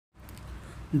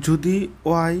যদি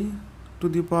y⁴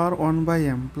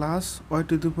 plus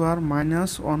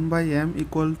y⁻⁻m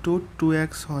equal to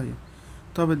 2x হয়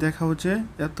তবে দেখাও যে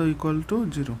এত ইকুয়াল টু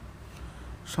 0।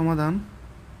 সমাধান।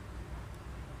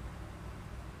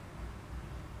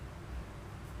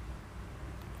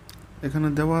 এখানে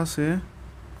দেওয়া আছে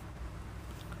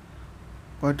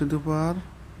y⁴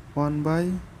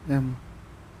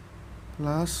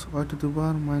 plus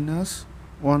y⁻⁻m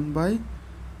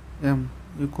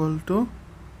equal to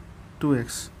 2x।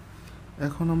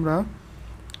 এখন আমরা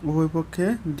উভয় পক্ষে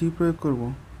ডি প্রয়োগ করব,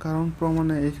 কারণ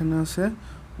প্রমাণে এখানে আছে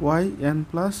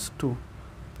yn+2।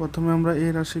 প্রথমে আমরা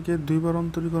এই রাশিকে দুইবার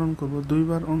অন্তরীকরণ করব,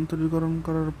 দুইবার অন্তরীকরণ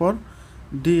করার পর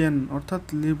dn অর্থাৎ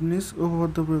লিবনিজ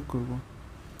উপপাদ্য প্রয়োগ করব।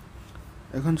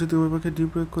 এখন যদি উভয় পক্ষে ডি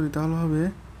প্রয়োগ করি তাহলে হবে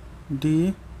dy⁴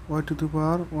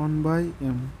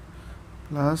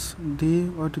 plus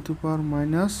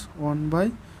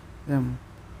dy⁻⁻m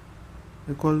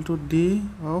equal to d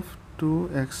of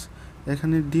 2x।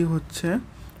 এখানে d হচ্ছে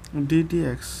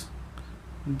ddx,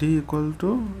 d equal to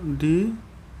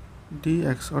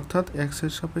dx অর্থাৎ x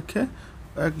এর সাপেক্ষে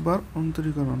একবার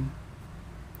অন্তরীকরণ।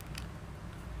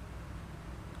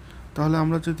 তাহলে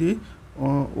আমরা যদি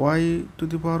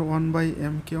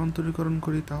y⁴ কে অন্তরীকরণ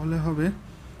করি তাহলে হবে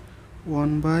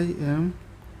 1m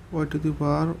y⁴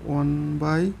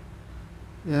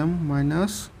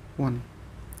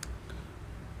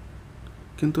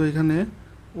 কিন্তু এখানে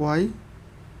y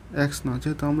x না,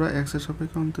 যেহেতু আমরা x এর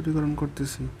সাপেক্ষে অন্তরীকরণ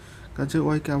করতেছি, কাজে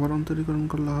y কে আবার অন্তরীকরণ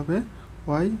করলে হবে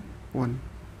y1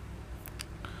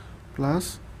 প্লাস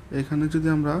এখানে যদি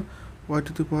আমরা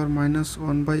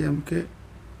y⁻⁻m কে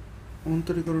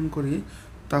অন্তরীকরণ করি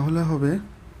তাহলে হবে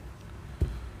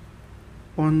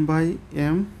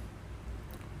 1m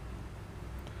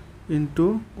ইন্টু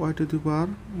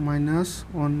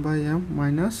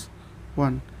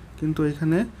y⁻⁻m-1, কিন্তু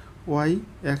এখানে y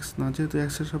x না, যেহেতু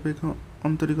x এর সাপেক্ষে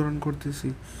অন্তরীকরণ করতেছি,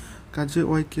 কাজে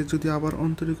y কে যদি আবার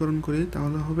অন্তরীকরণ করি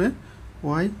তাহলে হবে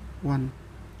y1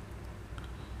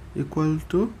 ইকুয়াল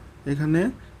টু এখানে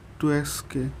 2x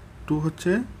কে, 2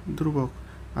 হচ্ছে ধ্রুবক,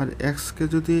 আর x কে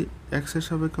যদি x এর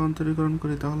সাপেক্ষে অন্তরীকরণ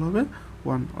করি তাহলে হবে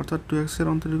 1, অর্থাৎ 2x এর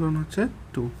অন্তরীকরণ হচ্ছে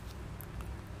 2।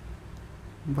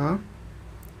 বা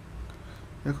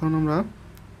এখন আমরা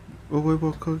উভয়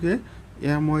পক্ষকে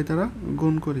my দ্বারা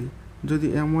গুণ করি। যদি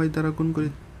my দ্বারা গুণ করি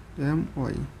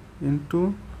my into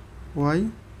y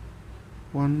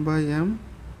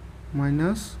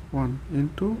 1m-1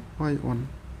 into y1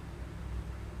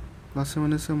 প্লাসে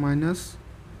মাইনাসে মাইনাস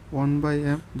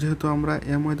 1/m, যেহেতু আমরা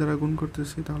my দ্বারা গুণ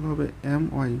করতেছি তাহলে হবে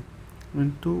my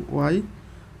into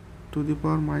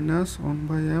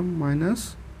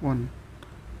y⁻⁻1m-1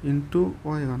 into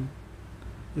y1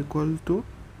 equal to,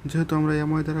 যেহেতু আমরা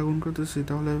my দ্বারা গুণ করতেছি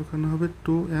তাহলে এখানে হবে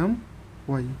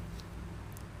 2my।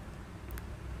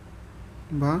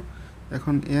 বা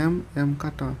এখন m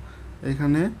কাটা,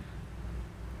 এখানে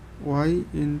y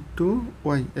ইন্টু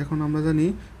y। এখন আমরা জানি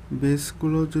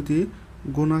বেসগুলো যদি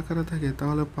গুণ আকারে থাকে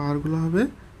তাহলে পাওয়ারগুলো হবে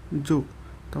যোগ,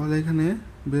 তাহলে এখানে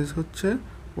বেস হচ্ছে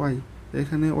y,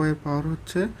 এখানে y এর পাওয়ার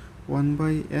হচ্ছে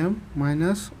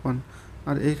 1/m-1,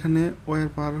 আর এখানে y এর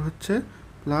পাওয়ার হচ্ছে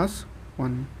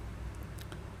 +1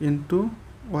 ইন্টু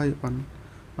y1।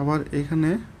 আবার এখানে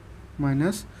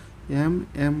মাইনাস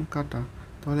m কাটা,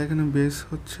 তাহলে এখানে বেস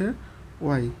হচ্ছে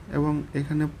y এবং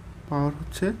এখানে পাওয়ার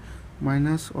হচ্ছে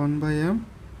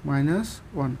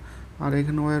 -1/m-1, আর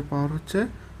এখানে y এর পাওয়ার হচ্ছে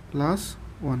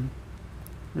 +1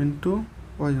 into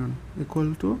y1 equal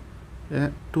to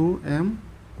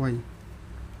 2my।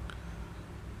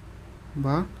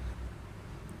 বা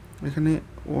এখানে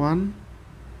 1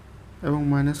 এবং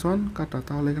 -1 কাটা,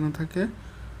 তাহলে এখানে থাকে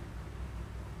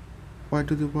y⁴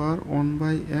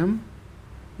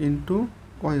 ইন্টু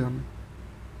y1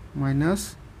 মাইনাস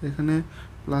এখানে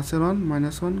প্লাসের 1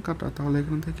 -1 কাটা, তাহলে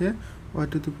এখানে থেকে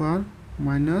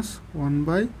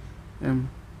y⁻⁻1/m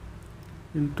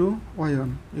into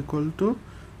y1 equal to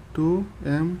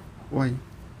 2my।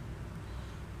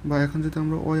 বা এখন যদি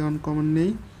আমরা y1 কমন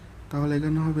নেই তাহলে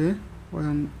এখানে হবে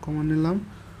y1 কমন নিলাম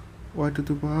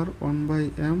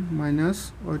y⁻1/m minus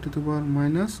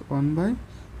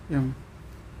y⁻-1/m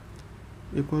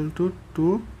equal to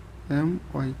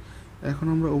 2my। এখন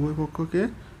আমরা উভয় পক্ষকে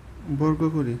বর্গ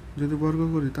করি, যদি বর্গ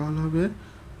করি তাহলে হবে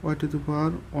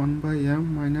y⁻1/m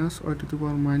minus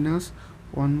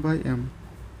y⁻-1/m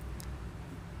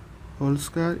whole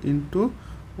square into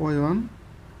y1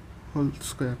 whole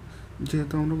square,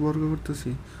 যেহেতু আমরা বর্গ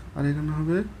করতেছি, আর এখানে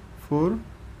হবে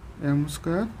 4m²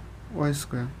 y²।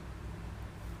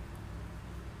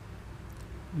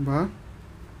 বা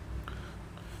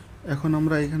এখন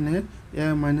আমরা এখানে a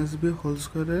 - b হোল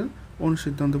স্কয়ারের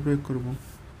অনুসিদ্ধান্ত প্রয়োগ করব।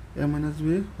 a minus b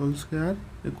whole square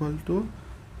equal to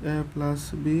a plus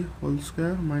b whole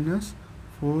square minus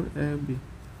 4ab।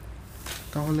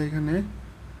 তাহলে এখানে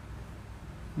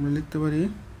আমরা লিখতে পারি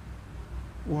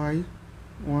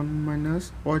y1 minus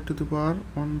y to the power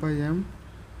 1 by m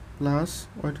plus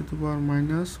y to the power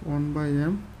minus 1 by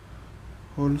m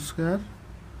whole square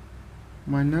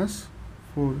minus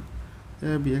 4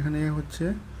 ab। এখানে a হচ্ছে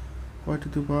y to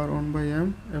the power 1 by m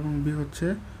এবং b হচ্ছে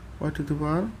y to the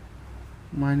power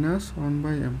minus 1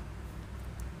 by m,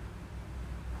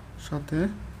 সাথে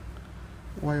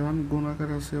y1 গুণ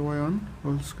আকারে আছে y1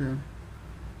 whole square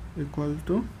equal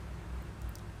to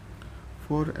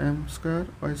 4m square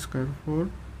y square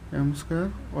 4m square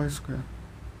y square।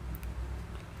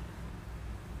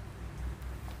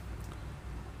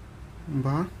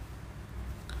 বা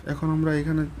এখন আমরা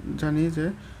এখানে জানি যে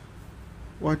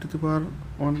y to the power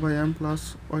 1 by m plus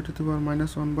y to the power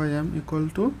minus 1 by m equal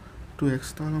to 2x।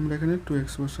 তাহলে আমরা এখানে 2x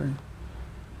বসাই,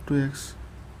 2x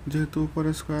যেহেতু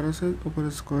উপরে স্কোয়ার আছে উপরে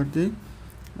স্কোয়ার দিই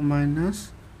মাইনাস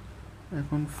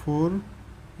এখন 4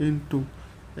 ইন্টু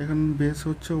এখানে বেস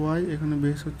হচ্ছে y, এখানে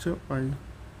বেস হচ্ছে y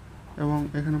এবং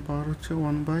এখানে পাওয়ার হচ্ছে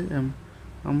 1 বাই m।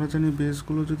 আমরা জানি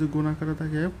বেসগুলো যদি গুণ আকারে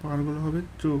থাকে পাওয়ারগুলো হবে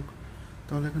যোগ,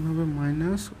 তাহলে এখানে হবে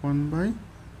minus 1 by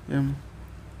m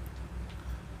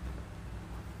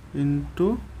into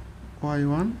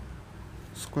y1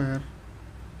 square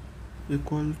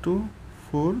equal to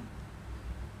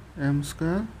 4m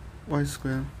square y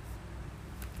square.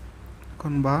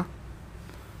 এখন বা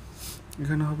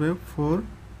এখানে হবে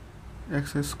 4x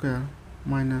স্কোয়ার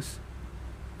মাইনাস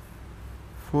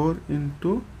 4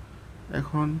 ইন্টু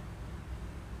এখন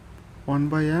 1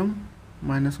 by m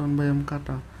minus 1 by m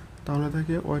কাটা, তাহলে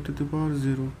থাকে y টু দি পাওয়ার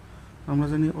 0। আমরা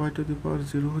জানি y টু দি পাওয়ার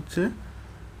 0 হচ্ছে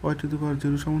y টু দি পাওয়ার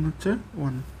 0 সমান হচ্ছে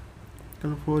 1,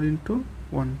 তাহলে 4 into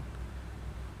 1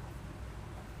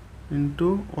 into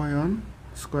y1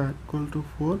 square equal to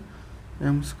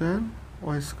 4m square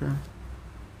y square.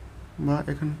 বা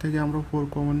এখান থেকে আমরা 4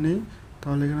 কমন নেই,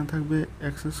 তাহলে এখানে থাকবে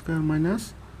x square minus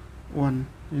 1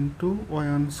 into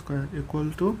y1 square equal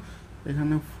to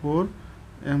এখানে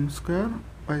 4m স্কোয়ার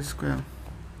y স্কোয়ার।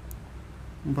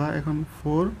 বা এখন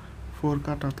 4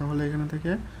 কাটা, তাহলে এখানে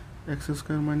থেকে x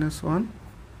square minus 1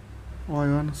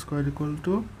 y1 square equal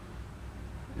to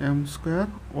m square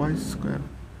y square.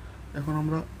 এখন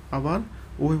আমরা আবার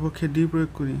উভয় পক্ষে d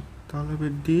প্রয়োগ করি, তাহলে হবে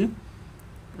d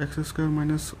x square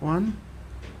minus 1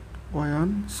 y1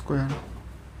 square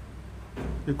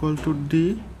equal to d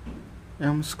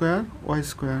m square y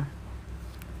square.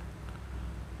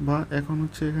 বা এখন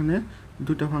হচ্ছে এখানে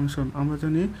দুইটা ফাংশন, আমরা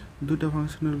জানি দুইটা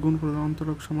ফাংশনের গুণফলের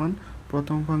অন্তরক সমান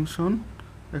প্রথম function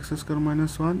x square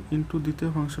minus 1 into দ্বিতীয়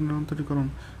ফাংশনের অন্তরীকরণ।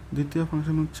 দ্বিতীয়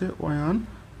ফাংশন হচ্ছে y1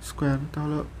 স্কোয়ার,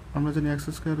 তাহলে আমরা জানি x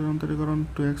স্কোয়ারের অন্তরীকরণ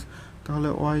 2x, তাহলে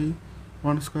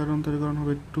y1 স্কোয়ারের অন্তরীকরণ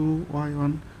হবে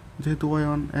 2y1, যেহেতু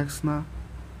y1 x না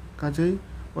কাজেই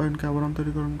y1কে আবার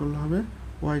অন্তরীকরণ করলে হবে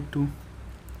y2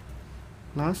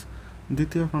 প্লাস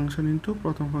দ্বিতীয় ফাংশন ইন্টু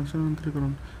প্রথম ফাংশনের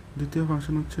অন্তরীকরণ। দ্বিতীয়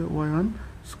ফাংশন হচ্ছে y1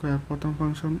 স্কোয়ার, প্রথম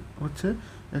ফাংশন হচ্ছে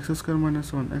x স্কোয়ার মাইনাস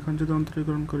 1। এখন যদি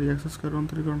অন্তরীকরণ করি x স্কোয়ার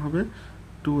অন্তরীকরণ হবে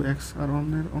 2x আর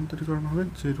অন্যের অন্তরীকরণ হবে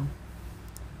 0।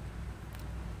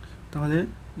 তাহলে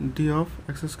d of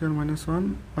x square minus 1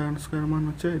 y1 square মান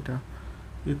হচ্ছে এটা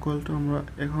ইকুয়াল টু আমরা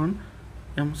এখন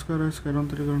m স্কোয়ার y স্কোয়ার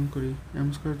অন্তরীকরণ করি। m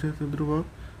স্কোয়ার যেহেতু ধ্রুবক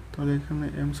তাহলে এখানে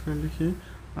m স্কোয়ার লিখি,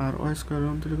 আর y স্কোয়ারের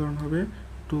অন্তরীকরণ হবে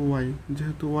 2y,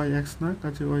 যেহেতু y x না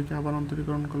কাজে y-কে আবার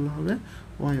অন্তরীকরণ করলে হবে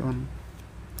y1।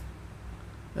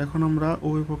 এখন আমরা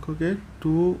উভয় পক্ষকে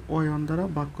 2y1 দ্বারা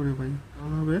ভাগ করে পাই,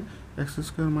 তাহলে হবে x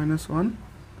স্কোয়ার মাইনাস 1,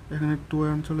 এখানে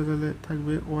 2y1 চলে গেলে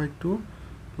থাকবে y2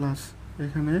 প্লাস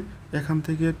এখান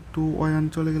থেকে 2y1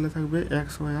 চলে গেলে থাকবে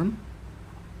xy1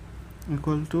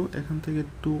 ইকুয়াল টু এখান থেকে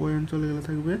 2y1 চলে গেলে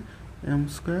থাকবে m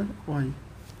স্কোয়ার y।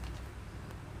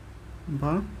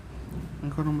 বা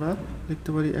এখন আমরা লিখতে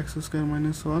পারি x square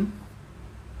minus 1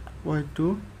 y2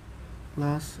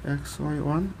 plus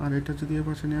xy1, আর এটা যদি এর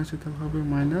পাশে নিয়ে আসি তাহলে হবে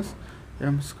minus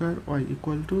m square y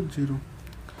equal to 0।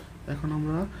 এখন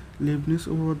আমরা লিবনিজ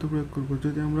উপপাদ্য প্রয়োগ করব।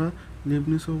 যদি আমরা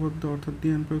লিবনিজ উপপাদ্য অর্থাৎ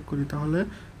dn প্রয়োগ করি তাহলে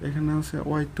এখানে আছে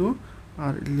y2,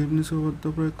 আর লিবনিজ উপপাদ্য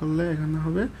প্রয়োগ করলে এখানে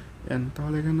হবে n,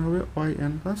 তাহলে এখানে হবে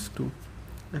yn প্লাস 2।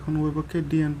 এখন উভয় পক্ষে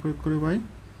dn প্রয়োগ করে পাই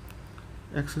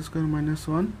x square minus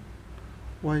 1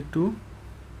 y2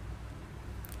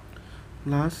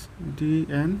 plus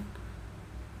dn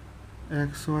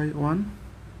xy1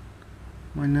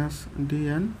 minus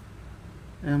dn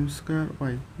m square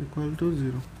y equal to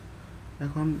 0।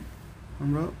 এখন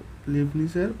আমরা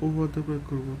লিবনিজের উপপাদ্য প্রয়োগ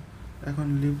করব। এখন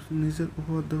লিবনিজের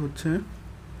উপপাদ্য হচ্ছে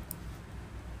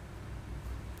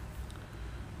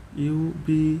u b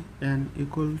n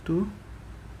equal to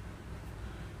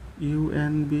U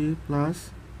N B plus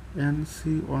N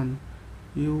C one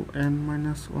U N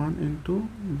minus one into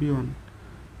B one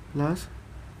plus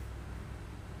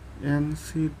N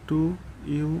C to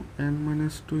U N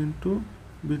minus two into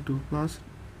B two plus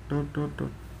dot dot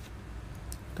dot.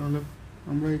 তাহলে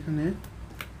আমরা এখানে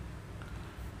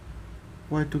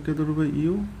Y টুকে ধরবো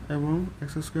you এবং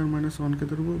x square minus ওয়ানকে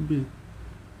ধরবো B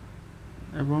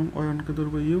এবং Y ওয়ানকে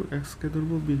ধরবো ইউ এক্সকে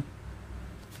ধরবো বি।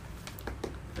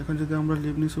 এখন যদি আমরা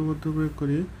লিবনিজ উপপাদ্য প্রয়োগ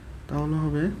করি তাহলে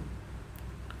হবে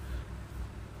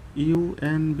ইউ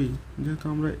এন বি, যেহেতু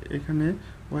আমরা এখানে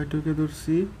ওয়াই টুকে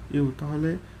ধরছি ইউ,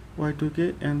 তাহলে ওয়াই টুকে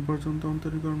এন পর্যন্ত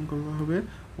অন্তরীকরণ করলে হবে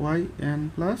ওয়াই এন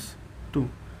প্লাস টু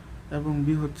এবং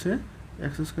বি হচ্ছে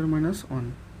x square minus one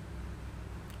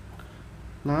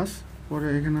plus পরে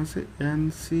এখানে আছে এন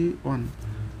সি ওয়ান,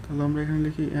 তাহলে আমরা এখানে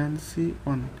লিখি এন সি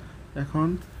ওয়ান। এখন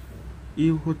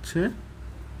ইউ হচ্ছে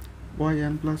Y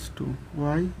N plus two,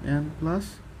 Y N plus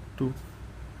two,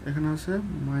 এখানে আছে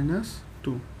minus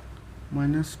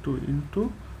two into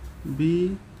B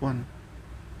one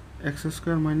x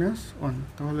square minus one,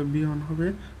 তাহলে বি ওয়ান হবে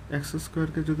এক্স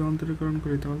স্কোয়ারকে যদি অন্তরীকরণ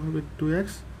করি তাহলে হবে টু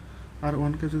এক্স আর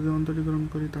ওয়ানকে যদি অন্তরীকরণ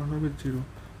করি তাহলে হবে জিরো,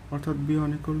 অর্থাৎ বি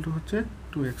ওয়ান ইকুয়াল টু হচ্ছে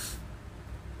two x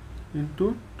into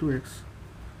two x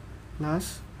plus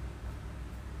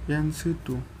N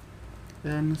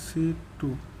C to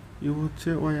you হচ্ছে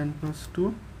Y N plus two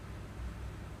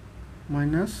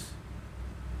minus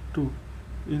two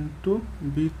into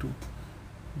B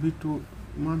two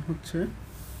মান হচ্ছে,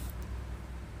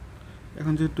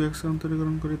 এখন যদি টু এক্স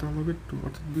অন্তরীকরণ করি তাহলে হবে টু,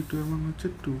 অর্থাৎ বি টু এর মান হচ্ছে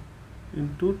টু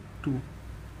ইন্টু টু।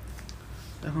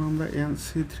 এখন আমরা এন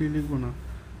সি থ্রি লিখবো না,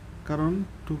 কারণ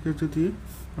টুকে যদি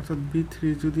অর্থাৎ বি থ্রি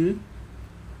যদি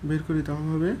বের করি তাহলে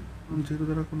হবে জিরো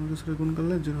দ্বারা কোনো কিছুর গুণ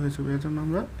করলে জিরো হয়ে যাবে, এর জন্য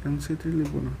আমরা এন সি থ্রি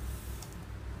লিখবো না।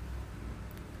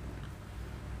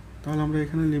 তাহলে আমরা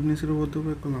এখানে লিবনিজের উপপাদ্য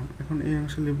প্রয়োগ করলাম। এখন এই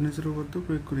অংশে লিবনিজের উপপাদ্য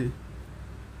প্রয়োগ করি,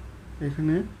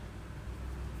 এখানে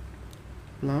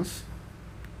প্লাস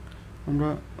আমরা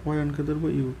ওয়াই ওয়ানকে ধরবো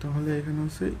ইউ, তাহলে এখানে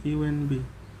হচ্ছে ইউ এন বি।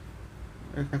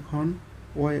 এখন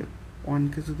ওয়াই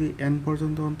ওয়ানকে যদি এন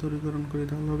পর্যন্ত অন্তরীকরণ করি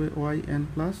তাহলে হবে ওয়াই এন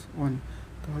প্লাস ওয়ান,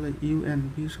 তাহলে ইউ এন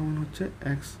বি সমান হচ্ছে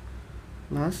x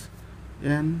plus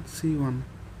N C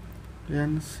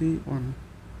one,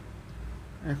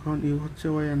 এখন ইউ হচ্ছে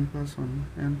Y N plus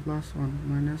one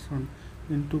minus one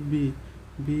into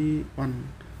B one,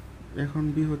 এখন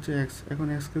বি হচ্ছে এক্স, এখন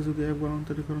এক্সকে যদি একবার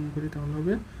অন্তরীকরণ করি তাহলে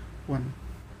হবে ওয়ান,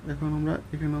 এখন আমরা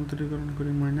এখানে অন্তরীকরণ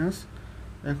করি মাইনাস,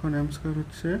 এখন এম স্কোয়ার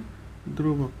হচ্ছে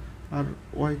ধ্রুবক আর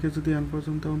ওয়াইকে যদি এন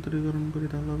পর্যন্ত অন্তরীকরণ করি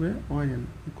তাহলে হবে Y N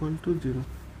equal to zero,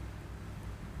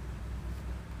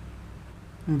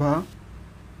 বা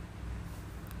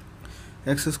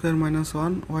x square minus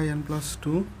one Y N plus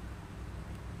two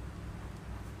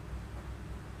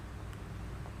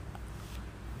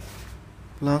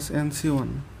plus N C one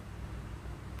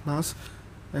plus,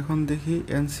 এখন দেখি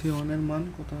এন সি ওয়ানের মান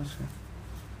কত আসে।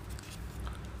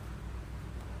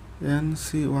 N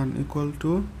C one equal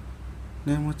to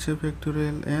name হচ্ছে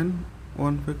factorial N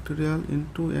one factorial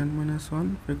into N minus one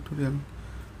factorial,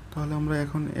 তাহলে আমরা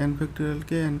এখন এন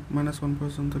ফ্যাক্টোরিয়ালকে এন মাইনাস ওয়ান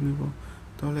পর্যন্ত নিব,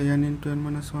 তাহলে N into N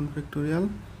minus one factorial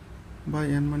by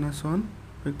N minus one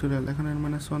factorial, এখন N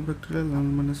minus one factorial N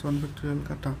minus one factorial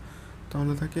কাটা,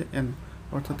 তাহলে থাকে এন,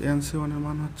 অর্থাৎ এন সি ওয়ানের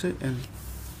মান হচ্ছে এন,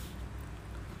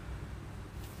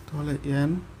 তাহলে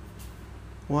N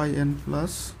Y N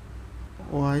plus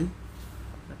Y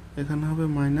এখানে হবে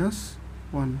মাইনাস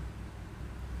ওয়ান,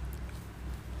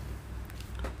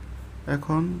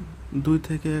 এখন দুই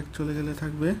থেকে এক চলে গেলে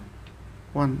থাকবে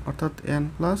ওয়ান, অর্থাৎ এন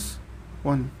প্লাস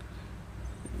ওয়ান,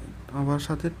 আবার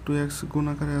সাথে টু এক্স গুণ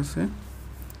আকারে আছে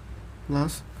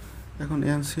প্লাস, এখন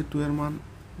এন সি টু এর মান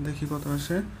দেখি কত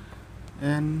আসে,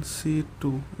 N C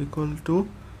two equal to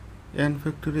N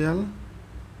factorial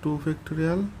two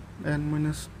factorial N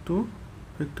minus two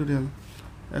factorial,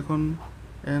 এখন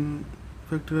এন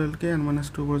ফ্যাক্টোরিয়ালকে এন মাইনাস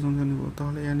টু পর্যন্ত নিব,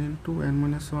 তাহলে N into N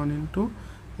minus one into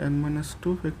N minus two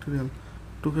factorial,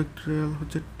 two factorial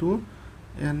হচ্ছে two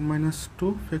N minus two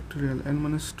factorial N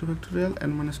minus two factorial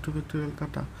N minus two factorial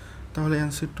কাটা, তাহলে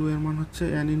N C two এর মান হচ্ছে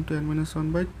N into N minus one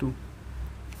by two,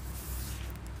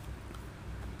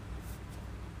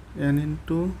 N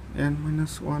into N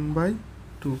minus one by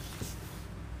two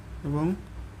এবং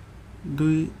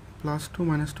দুই plus two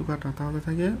minus two কাটা, তাহলে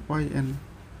থাকে ওয়াই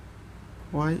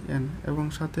এন এবং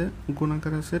সাথে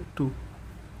গুণাকার আছে টু,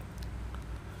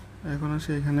 এখন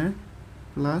আছে এখানে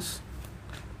plus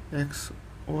x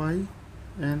Y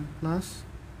N plus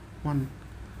one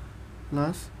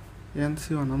plus N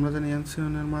C one, আমরা জানি এন সি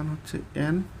ওয়ানের মান হচ্ছে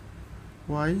N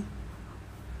Y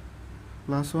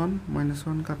plus one minus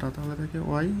one কাটা, তাহলে থাকে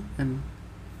Y N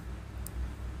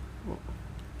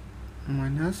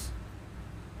minus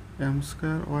M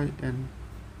square Y N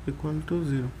equal to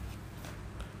 0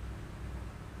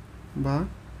 বা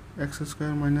x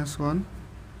square minus 1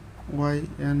 Y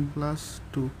N plus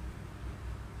 2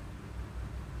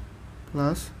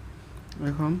 plus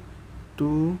এখন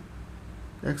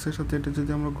 2 এক্সের সাথে এটা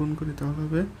যদি আমরা গুণ করি তাহলে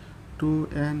হবে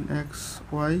 2n x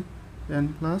Y N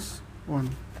plus 1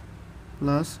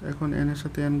 plus এখন n এর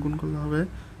সাথে n গুণ করলে হবে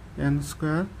n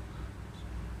স্কোয়ার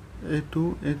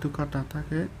a2 কাটা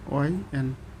থাকে ওয়াই এন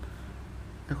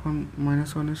এখন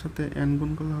মাইনাস 1 এর সাথে n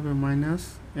গুণ করলে হবে মাইনাস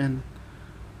n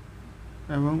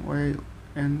এবং Y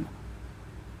N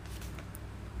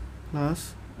plus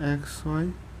x Y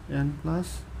N plus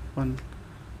 1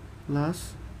 plus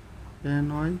N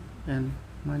Y N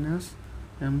minus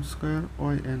M square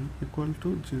Y N equal to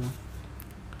 0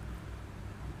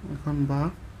 এখন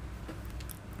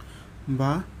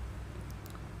বা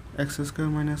x square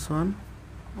minus 1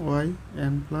 Y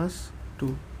N plus 2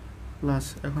 plus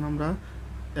এখন আমরা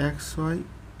x Y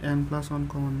N plus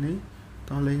 1 common নেই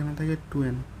তাহলে এখানে থাকে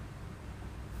 2n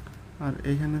আর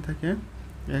এখানে থাকে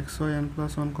x Y N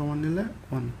plus 1 common নিলে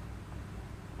 1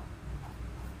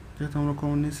 যেহেতু আমরা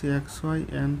কমন নিয়েছি x Y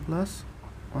N plus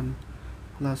 1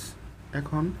 plus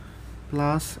এখন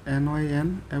প্লাস এন ওয়াই এন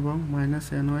এবং মাইনাস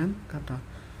এন ওয়াই এন কাটা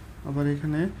আবার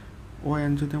এখানে ওয়াই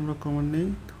এন যদি আমরা কমন নিই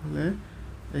তাহলে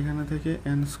এখানে থেকে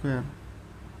N square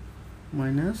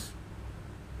minus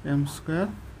M square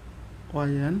Y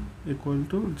N equal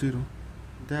to 0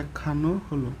 দেখানো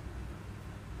হলো।